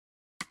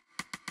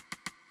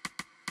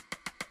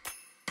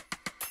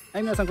は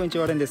い、皆さんこんにち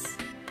は、レンです。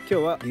今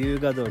日は龍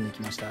河洞に来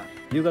ました。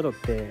龍河洞っ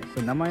て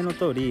名前の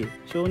通り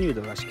鍾乳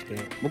洞らしくて、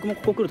僕も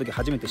ここ来る時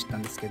初めて知った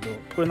んですけど、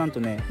これなんと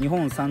ね、日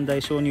本三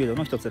大鍾乳洞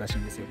の一つらしい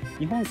んですよ。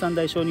日本三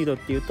大鍾乳洞っ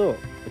ていうと、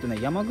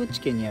山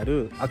口県にあ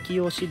る秋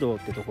吉洞っ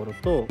てところ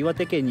と、岩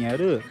手県にあ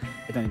る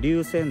龍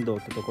泉洞っ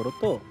てところ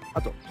と、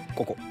あと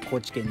ここ高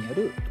知県にあ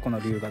るこ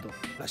の龍河洞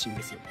らしいん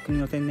ですよ。国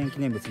の天然記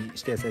念物に指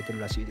定されてる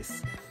らしいで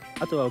す。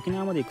あとは沖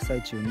縄まで行く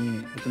最中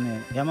に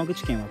山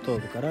口県を通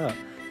るから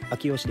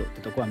秋吉洞っ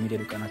てとこは見れ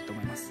るかなと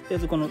思います。とりあ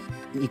えずこの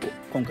2個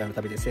今回の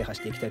旅で制覇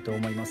していきたいと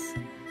思います。じ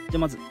ゃあ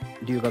まず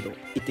龍河洞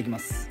行ってきま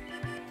す。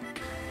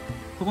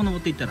ここ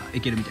登っていったら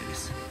行けるみたいで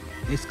す。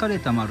エスカレー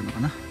ターもあるのか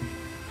な。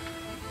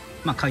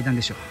まあ階段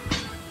でしょ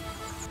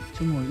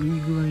う。もうい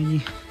い具合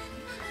に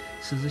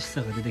涼し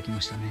さが出てきま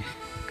したね。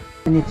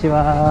こんにち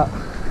は。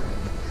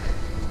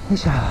よい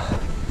しょ。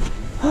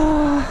こ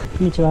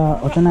んにちは。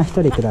大人1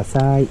人くだ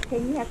さい。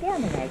1200円お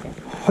願いいたし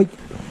ます。はい。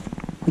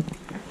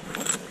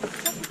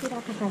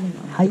は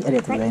い、あり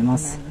がとうございま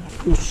す。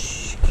よ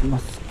し、行きま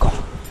すか。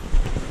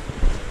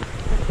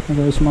お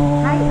願いし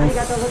ます。はい、あり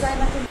がとうござい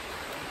ます。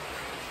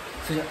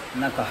それじゃ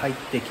中入っ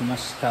てきま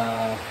し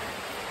た。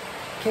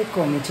結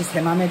構道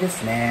狭めで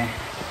すね。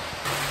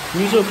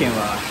入場券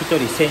は1人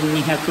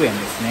1200円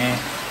ですね。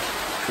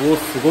おお、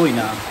すごい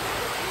な。こ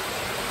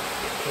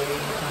ういう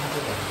感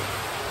じで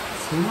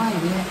狭いね、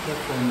結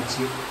構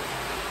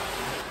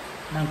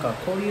道。なんか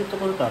こういうと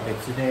ころとは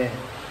別で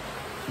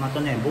ま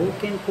たね、冒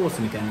険コー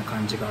スみたいな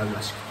感じがある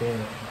らしくて、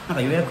なん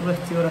か予約が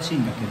必要らしい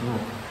んだけど、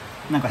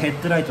なんかヘッ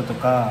ドライトと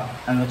か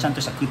ちゃんと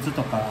した靴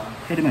とか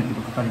ヘルメット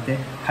とか借りて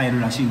入る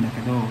らしいんだ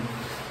けど、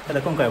た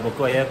だ今回は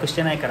僕は予約し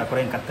てないから来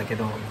れんかったけ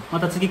ど、ま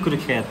た次来る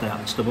機会やったら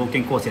ちょっと冒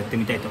険コースやって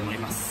みたいと思い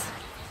ます。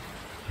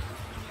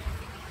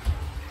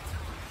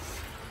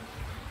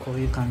こう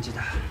いう感じ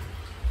だ。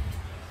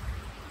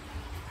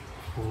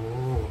お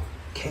お、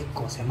結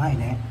構狭い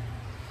ね。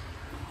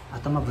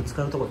頭ぶつ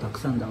かるとこた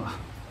くさんだわ。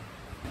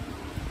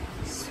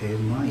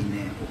狭い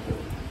ね。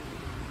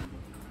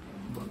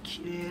うわ、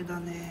綺麗だ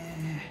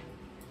ね。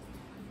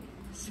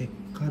石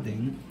化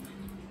殿、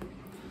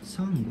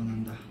サンゴな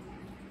んだ。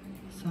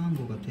サン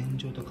ゴが天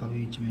井と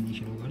壁一面に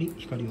広がり、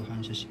光を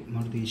反射し、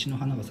まるで石の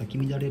花が咲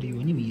き乱れる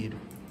ように見える。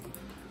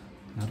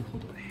なるほ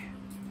どね。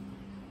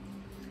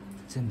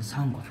全部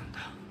サンゴなんだ。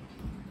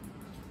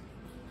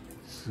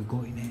す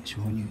ごいね。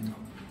鍾乳洞、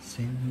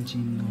先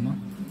人の間。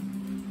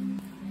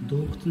洞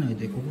窟内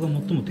でここが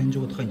最も天井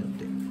が高いんだっ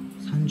て。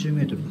30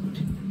メートルだって。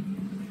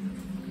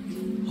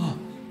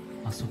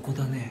あそこ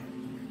だね。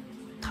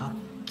たっ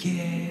け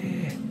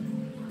ー。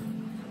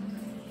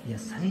いや、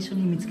最初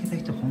に見つけた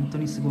人本当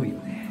にすごいよ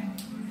ね。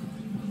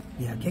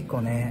いや、結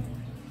構ね、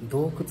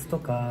洞窟と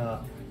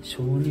か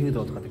鍾乳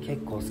洞とかって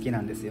結構好きな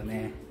んですよ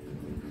ね。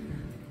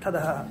た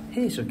だ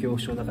閉所恐怖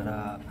症だか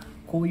ら、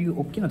こういう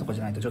大きなとこ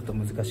じゃないとちょっと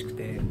難しく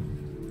て、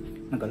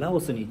なんかラオ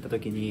スに行った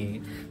時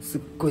にす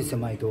っごい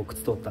狭い洞窟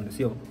通ったんです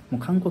よ。も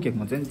う観光客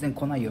も全然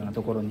来ないような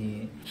ところ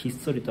にひっ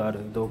そりとある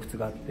洞窟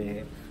があっ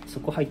て、そ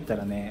こ入った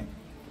らね、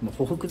もう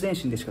歩幅前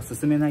進でしか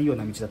進めないよう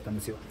な道だったん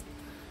ですよ。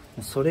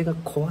もうそれが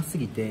怖す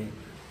ぎて、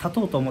立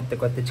とうと思って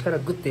こうやって力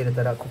グッて入れ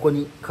たらここ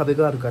に壁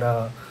があるか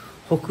ら、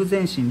歩幅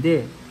前進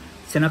で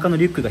背中の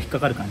リュックが引っか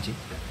かる感じ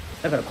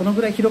だから、この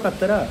ぐらい広かっ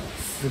たら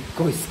すっ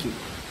ごい好き。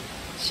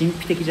神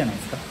秘的じゃない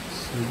ですか。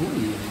すごいよね、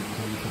こ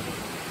ういうとこ。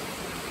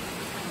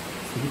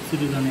ツル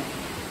ツルだね。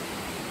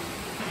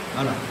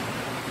あら、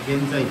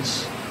現在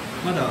地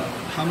まだ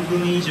半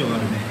分以上あ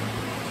るね。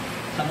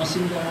楽し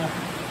んだな。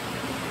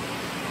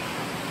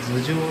頭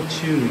上注意。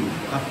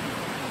あ、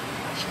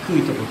低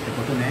いとこって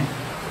ことね。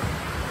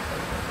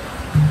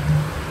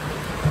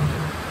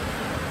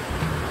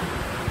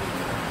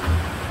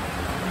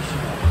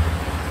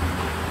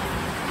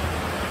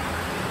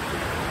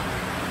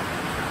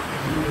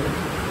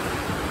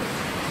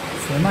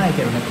狭い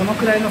けどね、この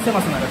くらいの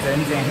狭さなら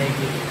全然平気。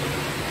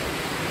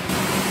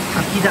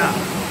滝だ。い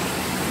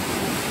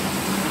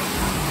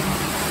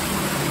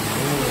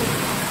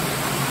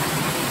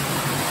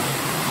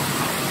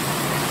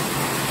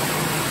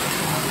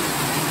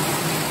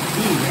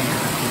いね、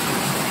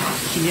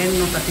記念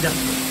の滝だって。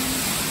め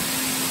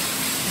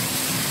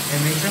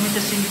ちゃめち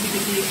ゃ神秘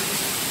的。デ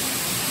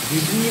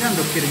ィズニーラン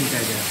ド来てるみた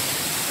いだよ。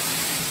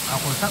あ、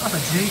これ高さ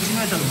11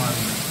メートルもある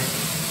んだって。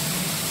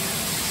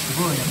す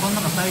ごいね。この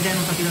中最大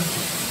の滝だって。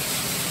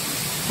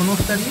この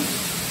2人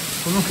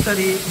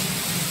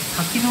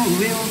滝の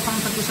上を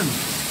探索したの。こ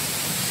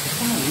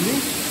の上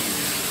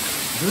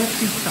どうやっ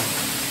て行ったの？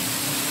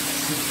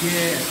すげえ。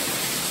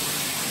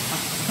あ、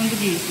その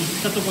時行っ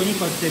たとこに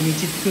こうやって道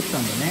作った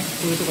んだね。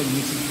こういうとこに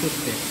道作っ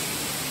て。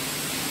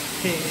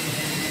へえ、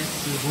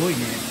すごい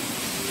ね。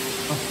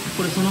あ、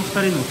これその2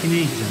人の記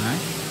念碑じゃない？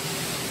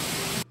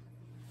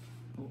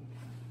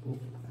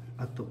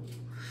あと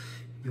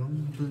4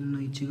分の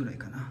1ぐらい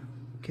かな。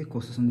結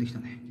構進んできた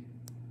ね。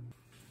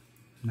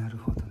なる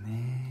ほど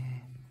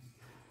ね。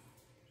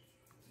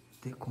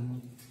で、この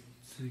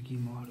次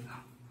もある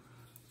な。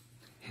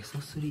へ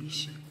そすり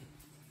石。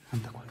な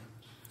んだこ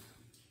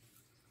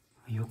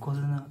れ。横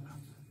綱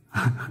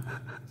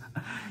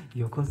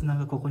横綱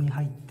がここに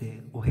入っ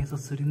ておへそ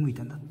すりむい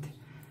たんだって。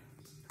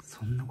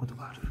そんなこと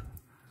がある。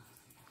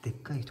でっ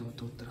かい人が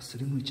通ったらす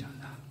りむいちゃうん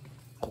だ。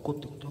ここっ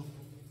てこと？こ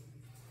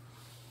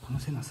の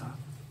狭さ。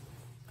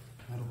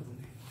なるほど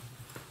ね。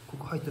こ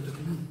こ入った時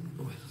に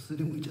おへそす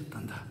りむいちゃった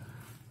んだ。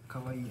か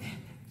わいい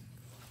ね。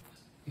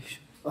よいし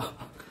ょ。あ、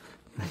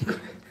何これ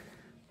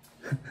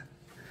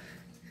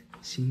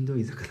しんど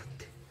い坂だっ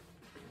て。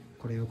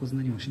これ横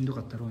綱にもしんど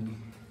かったろうに。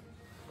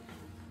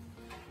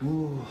お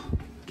お、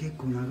結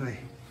構長い。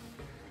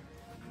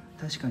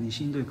確かに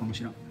しんどいかも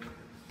しらん。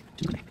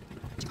ちょっとね。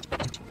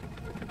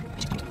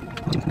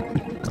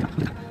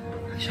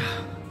よいしょ。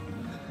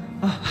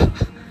あ、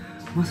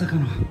まさか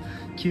の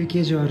休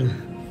憩所ある。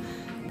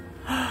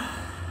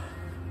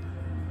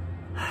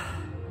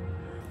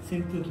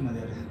扇風機ま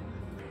である。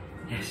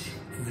よし、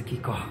続き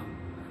行こ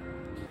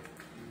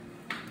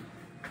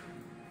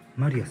う。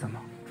マリア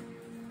様。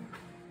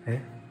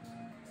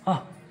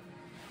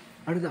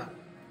あれだ。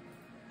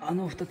あ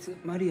の2つ、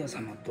マリア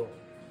様と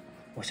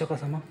お釈迦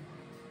様。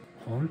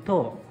本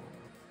当？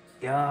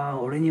いやー、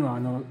俺には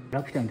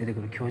ラピュタに出て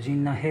くる巨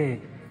人な兵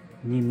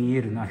に見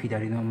えるな。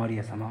左のマリ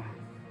ア様。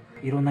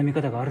いろんな見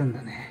方があるん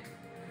だね。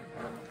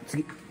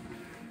次。こ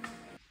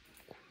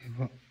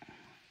れは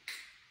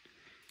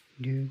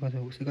龍河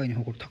洞、世界に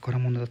誇る宝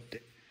物だっ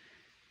て。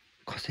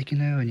化石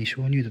のように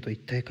鍾乳洞と一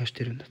体化し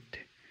てるんだっ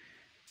て。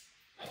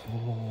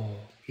ほ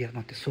う。いや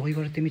待って、そう言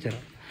われてみたら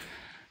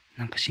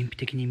なんか神秘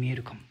的に見え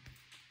るかも。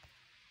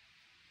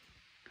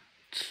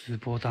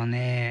壺だ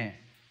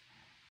ね。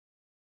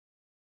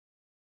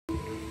プ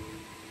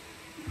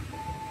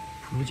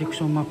ロジェク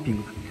ションマッピン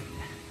グだって。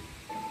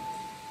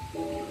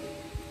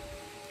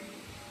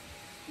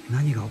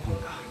何が起こる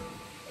んだ。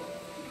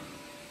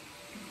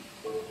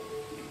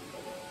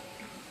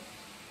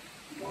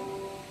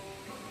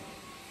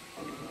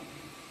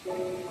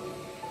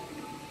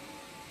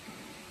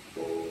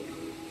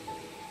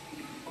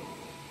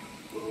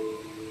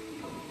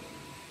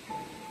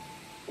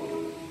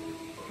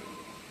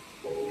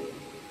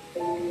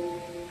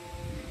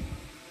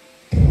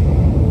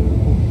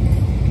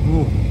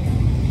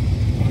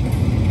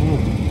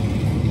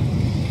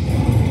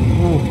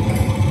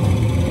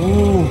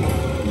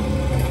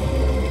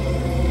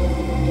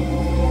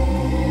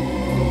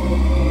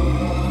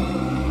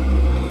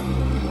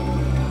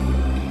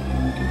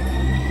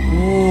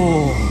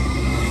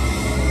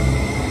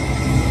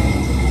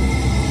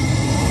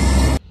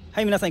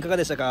はい、皆さんいかが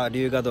でしたか。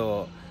龍河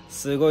洞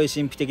すごい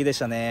神秘的でし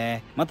た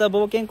ね。また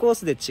冒険コー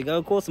スで違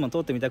うコースも通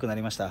ってみたくな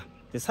りました。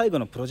で、最後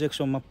のプロジェク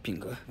ションマッピン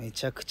グめ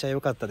ちゃくちゃ良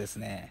かったです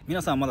ね。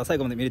皆さんまだ最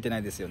後まで見れてな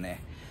いですよ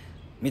ね。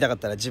見たかっ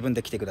たら自分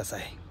で来てくださ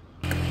い。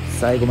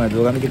最後まで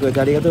動画見てくれ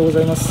てありがとうご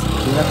ざいます。気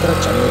になったら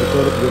チャンネル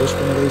登録よろし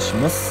くお願いし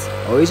ます。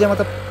おいじゃあま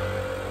た。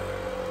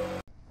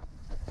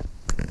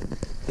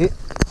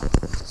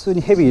普通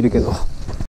にヘビいるけど